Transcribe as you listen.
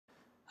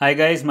Hi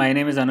guys, my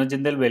name is Anuj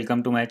Jindal.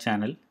 Welcome to my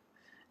channel.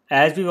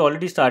 As we've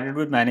already started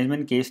with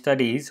management case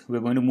studies, we're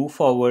going to move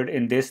forward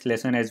in this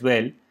lesson as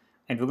well.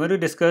 And we're going to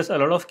discuss a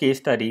lot of case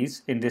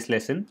studies in this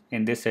lesson,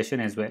 in this session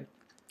as well.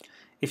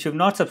 If you've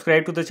not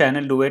subscribed to the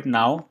channel, do it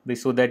now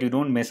so that you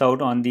don't miss out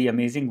on the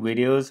amazing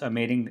videos,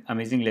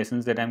 amazing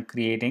lessons that I'm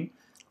creating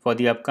for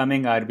the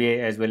upcoming RBI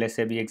as well as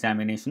SEBI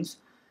examinations.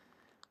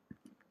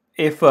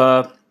 If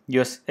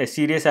you're a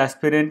serious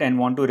aspirant and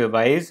want to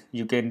revise,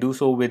 you can do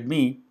so with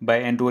me by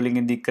enrolling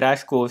in the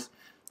crash course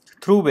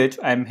through which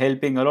I'm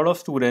helping a lot of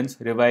students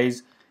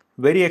revise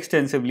very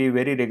extensively,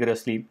 very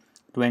rigorously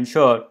to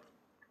ensure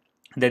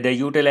that they're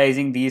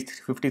utilizing these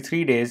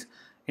 53 days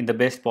in the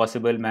best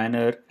possible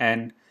manner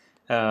and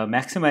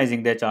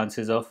maximizing their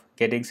chances of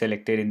getting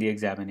selected in the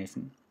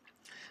examination.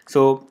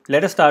 So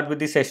let us start with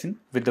the session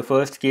with the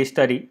first case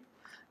study.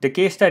 The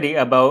case study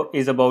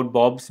is about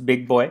Bob's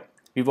Big Boy.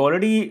 We've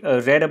already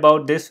read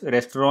about this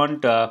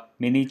restaurant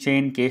mini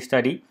chain case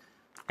study,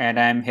 and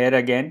I am here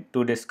again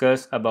to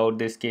discuss about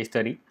this case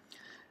study.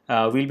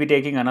 We'll be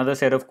taking another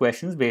set of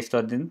questions based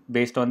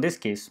on this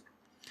case.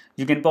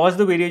 You can pause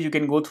the video, you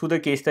can go through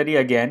the case study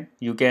again,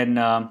 you can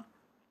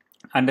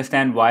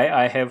understand why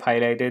I have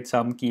highlighted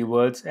some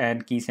keywords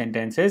and key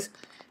sentences,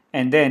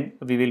 and then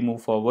we will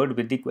move forward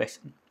with the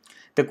question.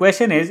 The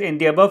question is, in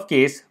the above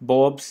case,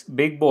 Bob's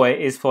Big Boy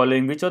is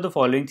following which of the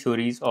following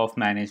theories of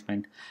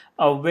management?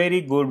 A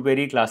very good,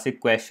 very classic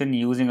question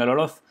using a lot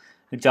of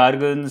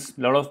jargons,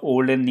 a lot of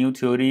old and new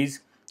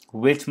theories,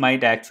 which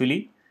might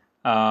actually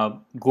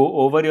go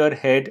over your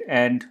head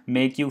and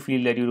make you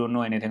feel that you don't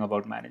know anything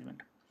about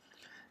management.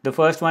 The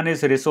first one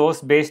is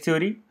resource-based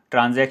theory,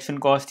 transaction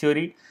cost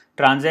theory,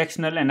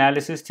 transactional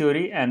analysis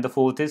theory, and the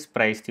fourth is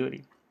price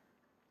theory.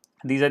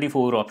 These are the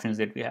four options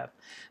that we have.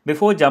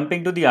 Before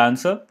jumping to the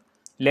answer,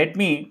 let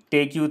me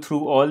take you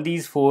through all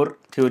these four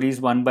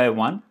theories one by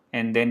one,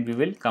 and then we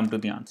will come to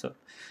the answer.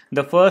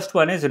 The first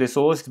one is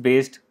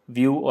resource-based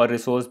view or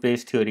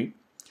resource-based theory,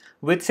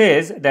 which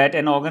says that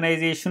an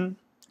organization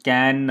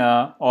can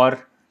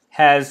or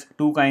has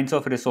two kinds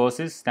of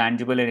resources,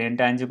 tangible and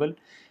intangible,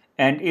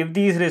 and if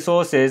these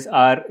resources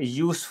are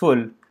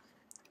useful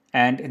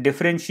and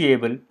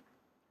differentiable,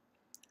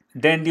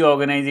 then the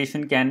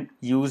organization can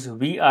use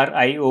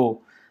VRIO,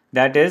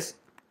 that is,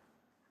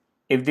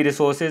 if the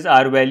resources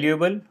are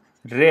valuable,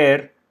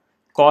 rare,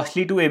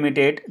 costly to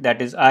imitate,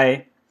 that is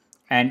I,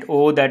 and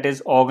O, that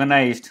is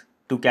organized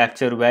to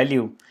capture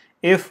value.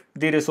 If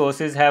the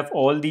resources have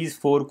all these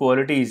four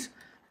qualities,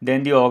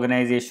 then the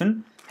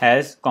organization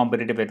has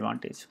competitive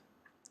advantage.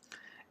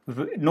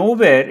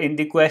 Nowhere in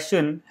the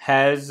question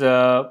has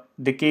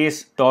the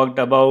case talked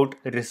about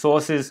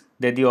resources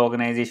that the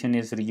organization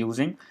is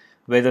using,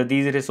 whether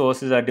these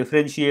resources are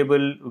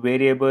differentiable,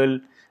 variable,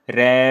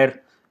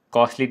 rare,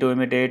 costly to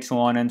imitate, so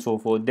on and so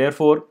forth.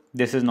 Therefore,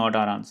 this is not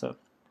our answer.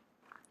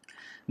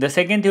 The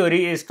second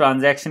theory is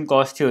transaction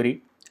cost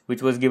theory,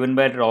 which was given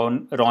by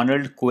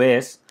Ronald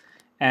Coase.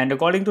 And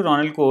according to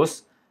Ronald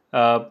Coase,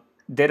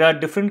 there are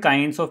different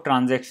kinds of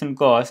transaction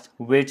cost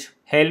which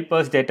help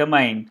us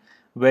determine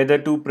whether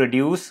to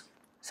produce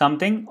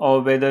something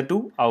or whether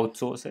to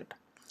outsource it.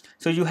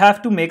 So you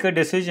have to make a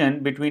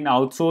decision between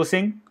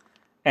outsourcing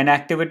an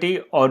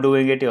activity or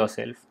doing it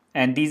yourself.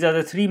 And these are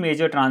the three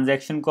major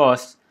transaction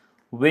costs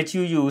which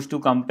you use to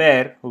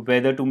compare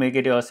whether to make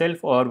it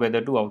yourself or whether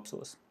to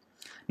outsource.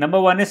 Number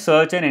one is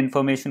search and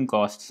information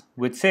costs,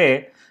 which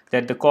say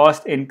that the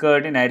cost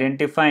incurred in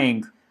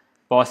identifying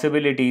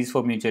possibilities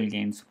for mutual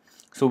gains.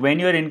 So when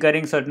you are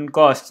incurring certain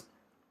costs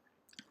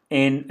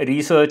in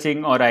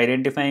researching or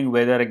identifying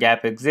whether a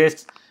gap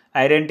exists,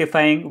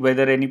 identifying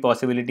whether any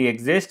possibility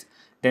exists,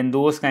 then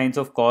those kinds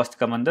of costs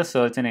come under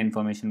search and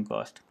information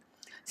cost.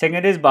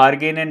 Second is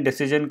bargain and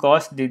decision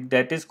cost,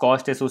 that is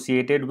cost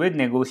associated with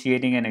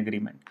negotiating an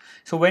agreement.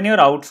 So when you're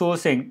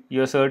outsourcing,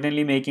 you're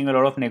certainly making a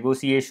lot of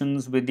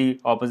negotiations with the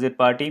opposite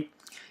party.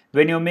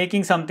 When you're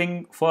making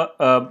something for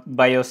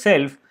by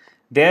yourself,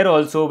 there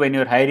also when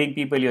you're hiring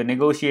people, you're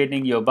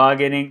negotiating, you're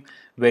bargaining.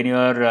 When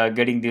you're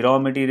getting the raw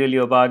material,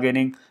 you're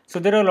bargaining. So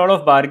there are a lot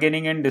of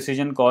bargaining and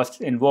decision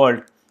costs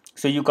involved.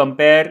 So you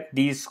compare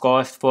these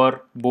costs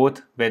for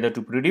both whether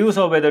to produce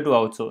or whether to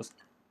outsource.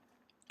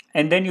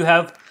 And then you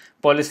have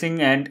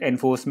policing and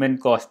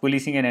enforcement cost,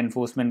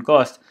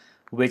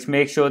 which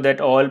make sure that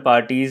all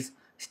parties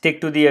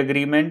stick to the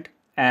agreement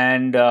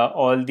and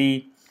all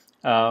the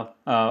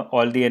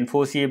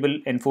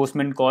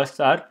enforcement costs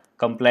are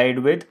complied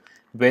with,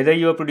 whether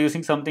you are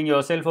producing something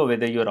yourself or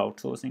whether you are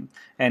outsourcing.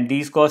 And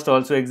these costs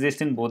also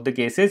exist in both the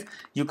cases.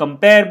 You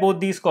compare both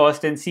these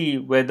costs and see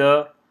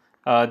whether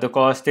the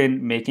cost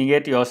in making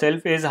it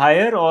yourself is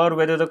higher or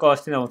whether the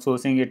cost in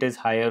outsourcing it is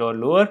higher or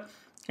lower,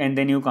 and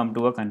then you come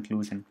to a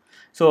conclusion.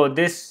 So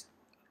this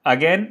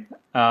again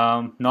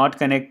not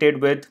connected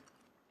with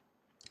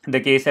the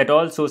case at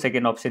all, so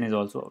second option is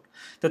also out.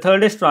 The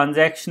third is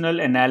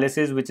transactional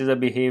analysis, which is a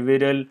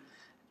behavioral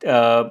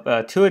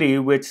theory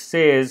which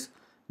says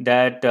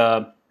that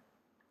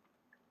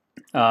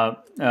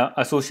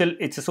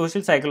it's a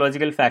social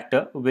psychological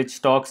factor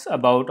which talks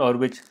about or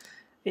which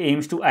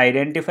aims to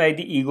identify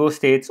the ego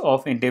states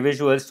of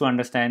individuals to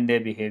understand their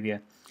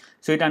behavior.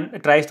 So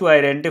it tries to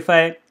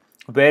identify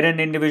where an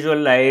individual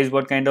lies,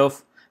 what kind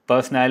of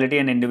personality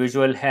an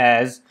individual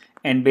has,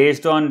 and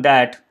based on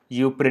that,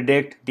 you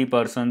predict the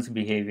person's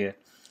behavior.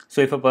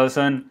 So if a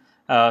person,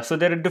 so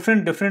there are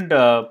different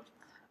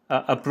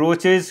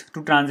approaches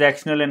to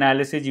transactional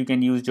analysis. You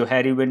can use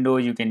Johari window,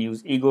 you can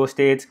use ego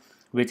states,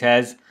 which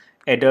has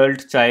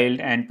adult, child,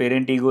 and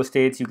parent ego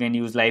states. You can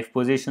use life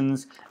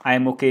positions.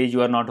 I'm okay,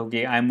 you are not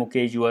okay. I'm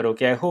okay, you are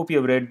okay. I hope you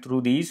have read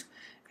through these,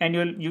 and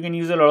you can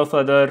use a lot of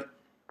other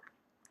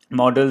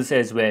models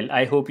as well.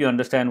 I hope you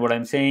understand what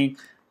I'm saying,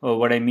 or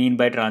what I mean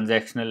by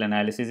transactional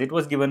analysis. It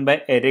was given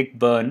by Eric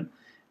Berne,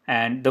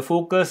 and the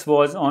focus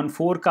was on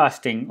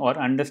forecasting or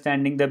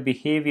understanding the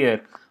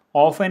behavior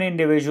of an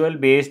individual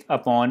based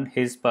upon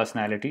his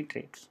personality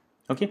traits.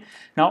 Okay,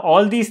 now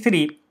all these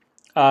three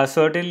are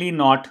certainly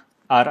not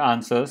our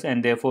answers,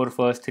 and therefore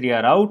first three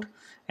are out,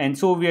 and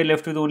so we are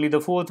left with only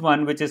the fourth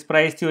one, which is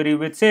price theory,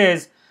 which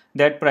says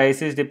that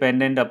price is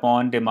dependent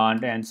upon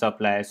demand and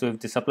supply. So if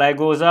the supply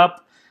goes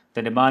up,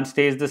 the demand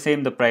stays the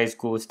same, the price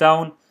goes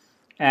down,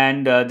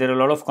 and there are a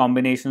lot of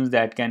combinations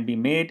that can be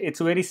made. It's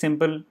a very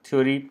simple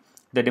theory.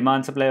 The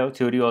demand supply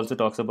theory also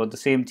talks about the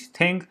same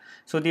thing.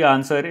 So the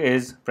answer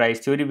is price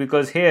theory,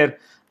 because here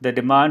the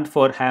demand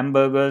for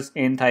hamburgers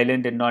in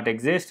Thailand did not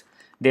exist.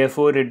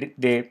 Therefore,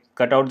 they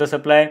cut out the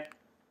supply,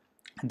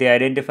 they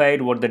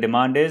identified what the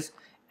demand is,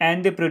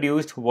 and they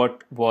produced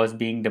what was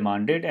being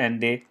demanded, and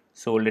they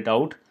sold it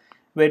out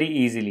very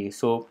easily.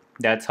 So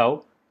that's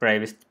how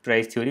price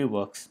theory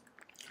works.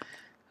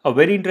 A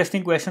very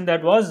interesting question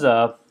that was.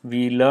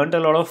 We learned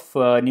a lot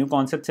of new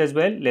concepts as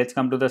well. Let's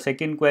come to the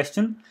second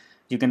question.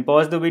 You can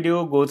pause the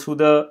video, go through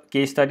the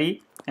case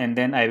study, and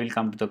then I will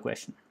come to the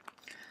question.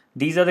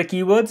 These are the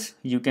keywords.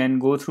 You can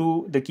go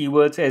through the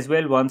keywords as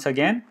well once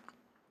again.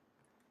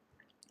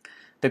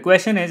 The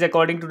question is,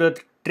 according to the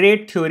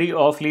trait theory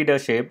of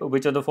leadership,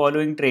 which of the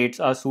following traits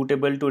are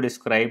suitable to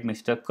describe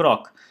Mr.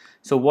 Kroc?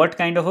 So what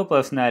kind of a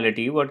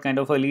personality, what kind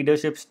of a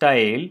leadership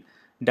style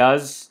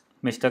does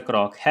Mr.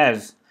 Kroc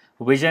has?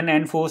 Vision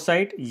and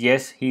foresight?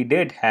 Yes, he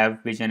did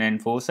have vision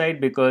and foresight,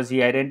 because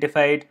he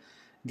identified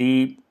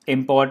the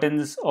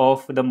importance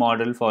of the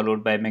model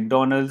followed by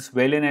McDonald's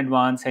well in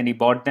advance, and he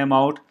bought them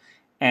out,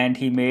 and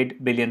he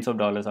made billions of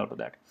dollars out of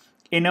that.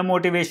 Inner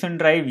motivation,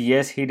 drive?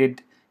 Yes, he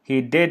did.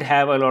 He did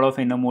have a lot of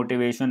inner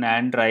motivation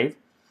and drive.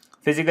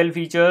 Physical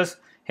features?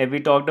 Have we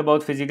talked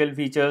about physical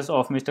features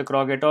of Mr.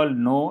 Kroc at all?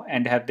 No.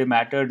 And have they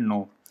mattered?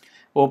 No.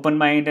 Open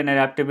mind and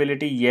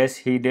adaptability? Yes,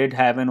 he did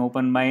have an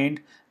open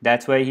mind.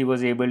 That's why he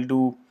was able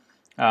to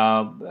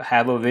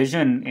have a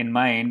vision in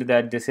mind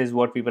that this is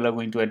what people are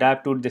going to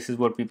adapt to, this is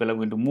what people are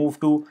going to move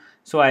to.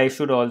 So I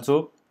should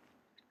also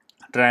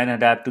try and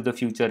adapt to the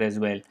future as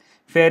well.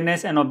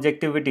 Fairness and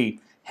objectivity.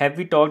 Have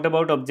we talked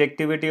about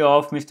objectivity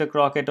of Mr.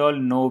 Kroc at all?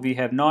 No, we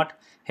have not.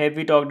 Have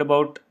we talked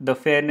about the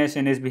fairness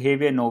in his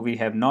behavior? No, we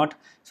have not.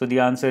 So the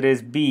answer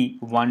is B,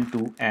 1,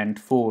 2, and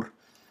 4.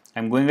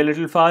 I'm going a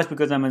little fast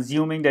because I'm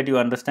assuming that you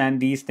understand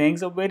these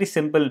things. A very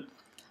simple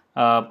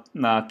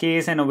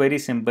case and a very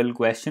simple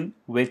question,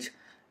 which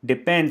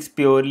depends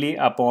purely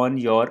upon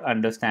your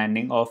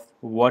understanding of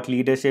what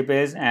leadership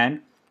is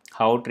and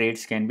how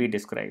traits can be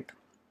described.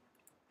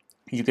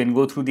 You can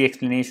go through the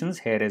explanations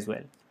here as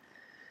well.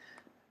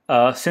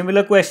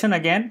 Similar question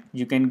again,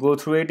 you can go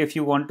through it if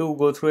you want to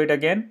go through it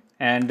again.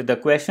 And the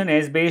question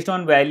is, based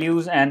on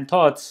values and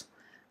thoughts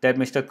that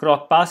Mr.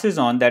 Kroc passes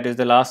on, that is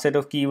the last set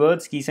of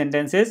keywords, key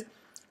sentences,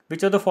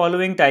 which of the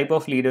following type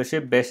of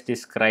leadership best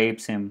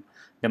describes him?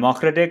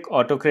 Democratic,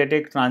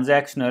 autocratic,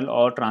 transactional,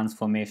 or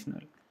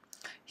transformational?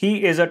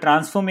 He is a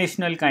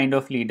transformational kind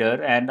of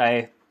leader, and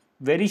I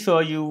very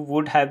sure you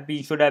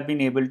should have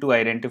been able to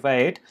identify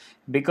it,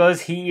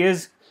 because he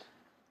is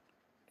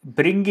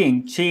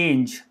bringing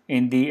change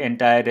in the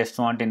entire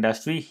restaurant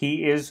industry.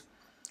 He is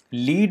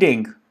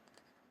leading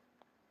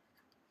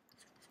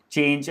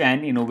change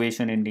and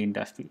innovation in the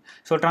industry.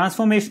 So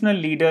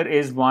transformational leader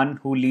is one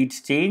who leads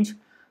change,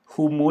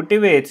 who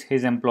motivates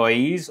his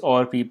employees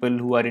or people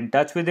who are in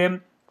touch with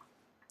him,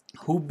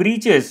 who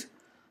breaches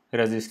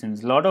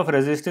resistance. A lot of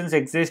resistance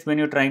exists when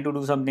you're trying to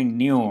do something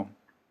new.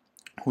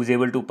 Who's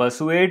able to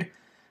persuade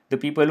the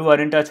people who are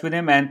in touch with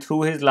him, and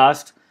through his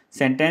last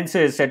set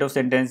of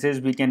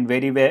sentences, we can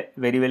very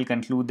well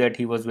conclude that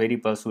he was very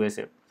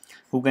persuasive.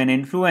 Who can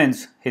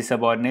influence his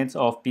subordinates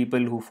of people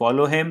who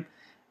follow him,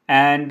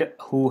 and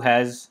who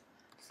has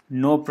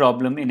no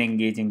problem in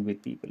engaging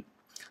with people.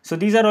 So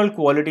these are all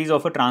qualities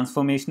of a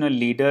transformational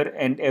leader,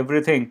 and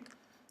everything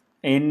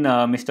in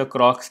Mr.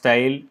 Kroc's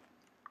style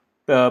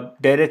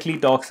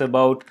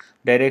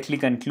directly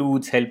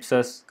concludes, helps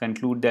us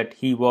conclude that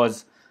he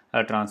was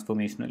a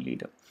transformational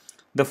leader.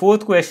 The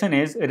fourth question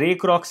is, Ray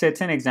Kroc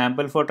sets an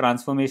example for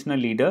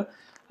transformational leader.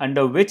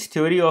 Under which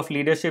theory of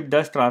leadership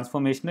does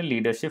transformational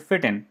leadership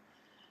fit in?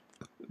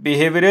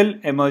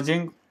 Behavioral,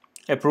 emerging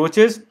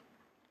approaches,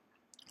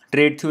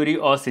 trait theory,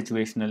 or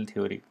situational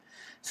theory?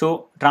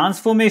 So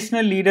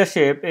transformational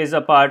leadership is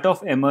a part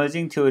of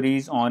emerging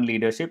theories on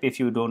leadership, if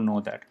you don't know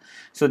that.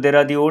 So there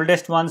are the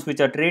oldest ones, which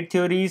are trait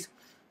theories.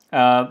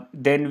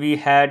 Then we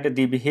had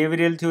the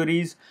behavioral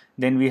theories.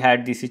 Then we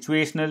had the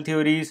situational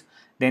theories.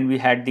 Then we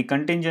had the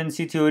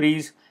contingency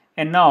theories.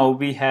 And now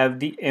we have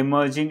the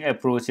emerging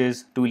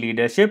approaches to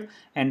leadership.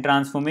 And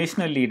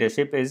transformational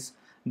leadership is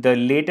the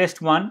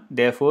latest one,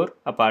 therefore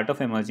a part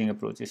of emerging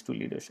approaches to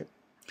leadership.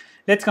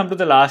 Let's come to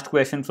the last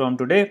question from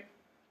today.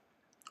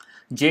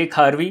 Jake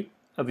Harvey,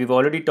 we've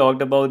already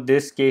talked about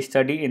this case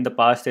study in the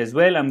past as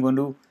well. I'm going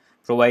to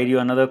provide you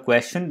another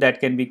question that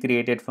can be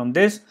created from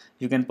this.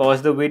 You can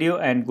pause the video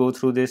and go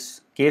through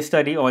this case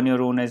study on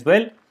your own as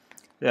well.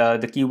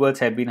 The keywords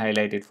have been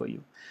highlighted for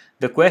you.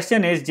 The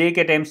question is, Jake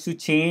attempts to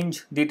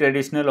change the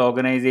traditional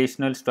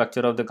organizational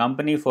structure of the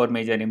company for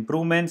major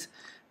improvements.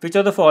 Which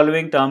of the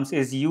following terms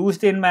is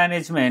used in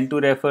management to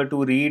refer to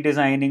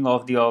redesigning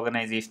of the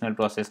organizational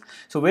process?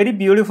 So very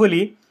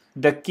beautifully,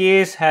 the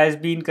case has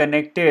been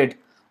connected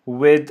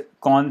with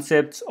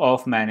concepts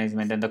of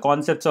management, and the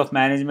concepts of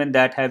management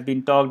that have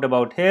been talked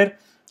about here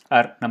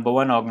are: number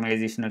one,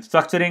 organizational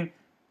structuring;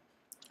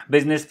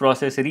 business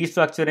process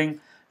restructuring;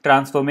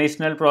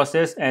 transformational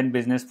process; and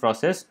business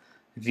process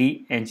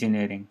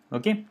re-engineering.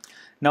 Okay,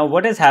 now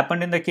what has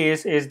happened in the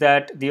case is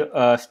that the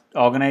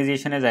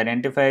organization has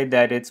identified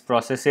that its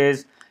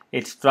processes,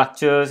 its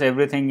structures,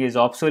 everything is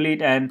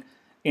obsolete, and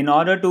in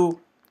order to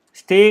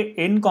stay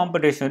in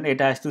competition,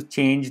 it has to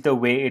change the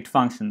way it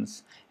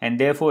functions, and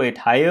therefore it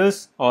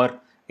hires, or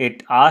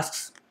it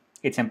asks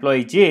its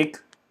employee Jake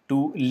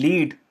to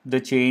lead the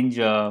change,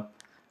 the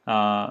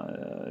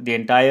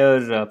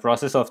entire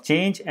process of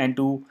change, and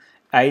to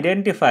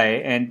identify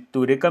and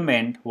to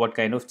recommend what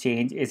kind of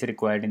change is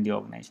required in the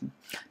organization.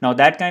 Now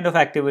that kind of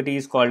activity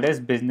is called as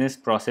business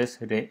process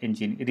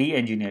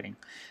re-engineering.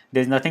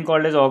 There's nothing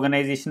called as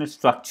organizational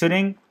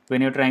structuring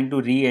when you're trying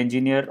to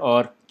re-engineer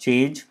or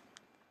change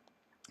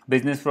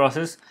business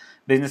process.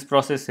 Business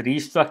process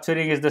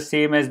restructuring is the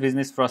same as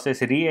business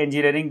process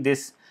re-engineering.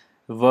 This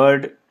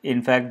word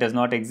in fact does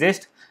not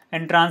exist.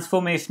 And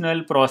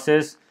transformational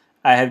process,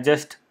 I have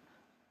just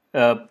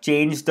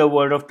changed the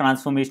word of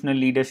transformational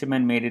leadership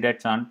and made it a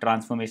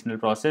transformational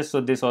process. So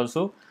this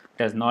also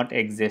does not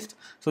exist.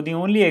 So the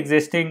only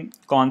existing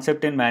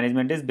concept in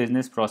management is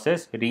business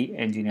process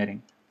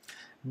re-engineering.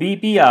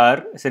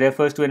 BPR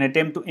refers to an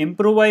attempt to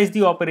improvise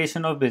the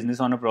operation of business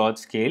on a broad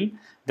scale.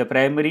 The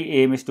primary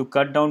aim is to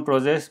cut down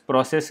process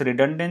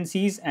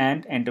redundancies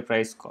and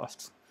enterprise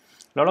costs.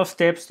 Lot of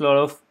steps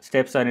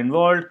are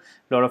involved.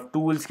 Lot of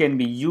tools can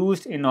be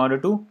used in order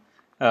to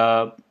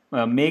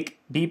make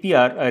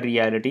BPR a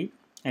reality,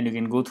 and you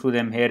can go through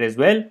them here as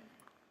well.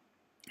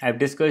 I've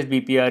discussed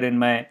BPR in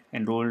my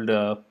enrolled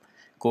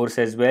course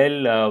as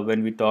well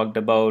when we talked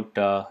about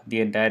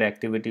the entire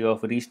activity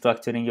of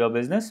restructuring your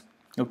business.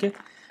 Okay,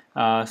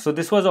 so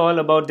this was all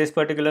about this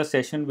particular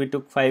session. We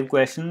took 5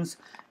 questions.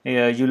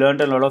 You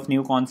learned a lot of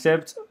new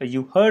concepts.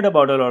 You heard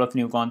about a lot of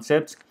new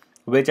concepts,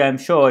 which I'm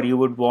sure you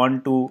would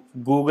want to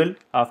Google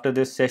after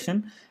this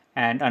session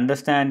and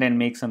understand and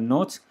make some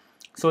notes,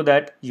 so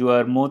that you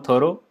are more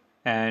thorough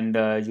and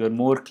you are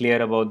more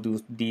clear about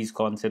these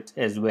concepts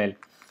as well.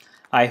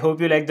 I hope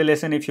you liked the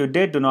lesson. If you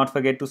did, do not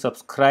forget to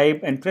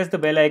subscribe and press the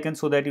bell icon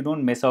so that you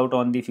don't miss out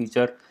on the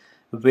future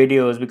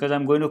videos, because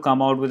I'm going to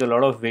come out with a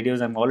lot of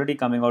videos. I'm already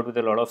coming out with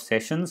a lot of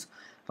sessions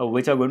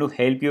which are going to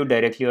help you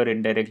directly or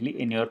indirectly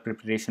in your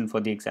preparation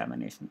for the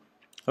examination.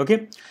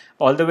 Okay,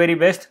 all the very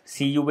best.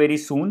 See you very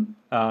soon.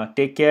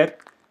 Take care,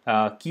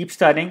 keep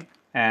studying,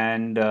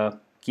 and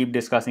keep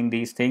discussing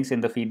these things in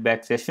the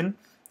feedback session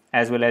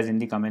as well as in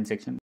the comment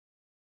section.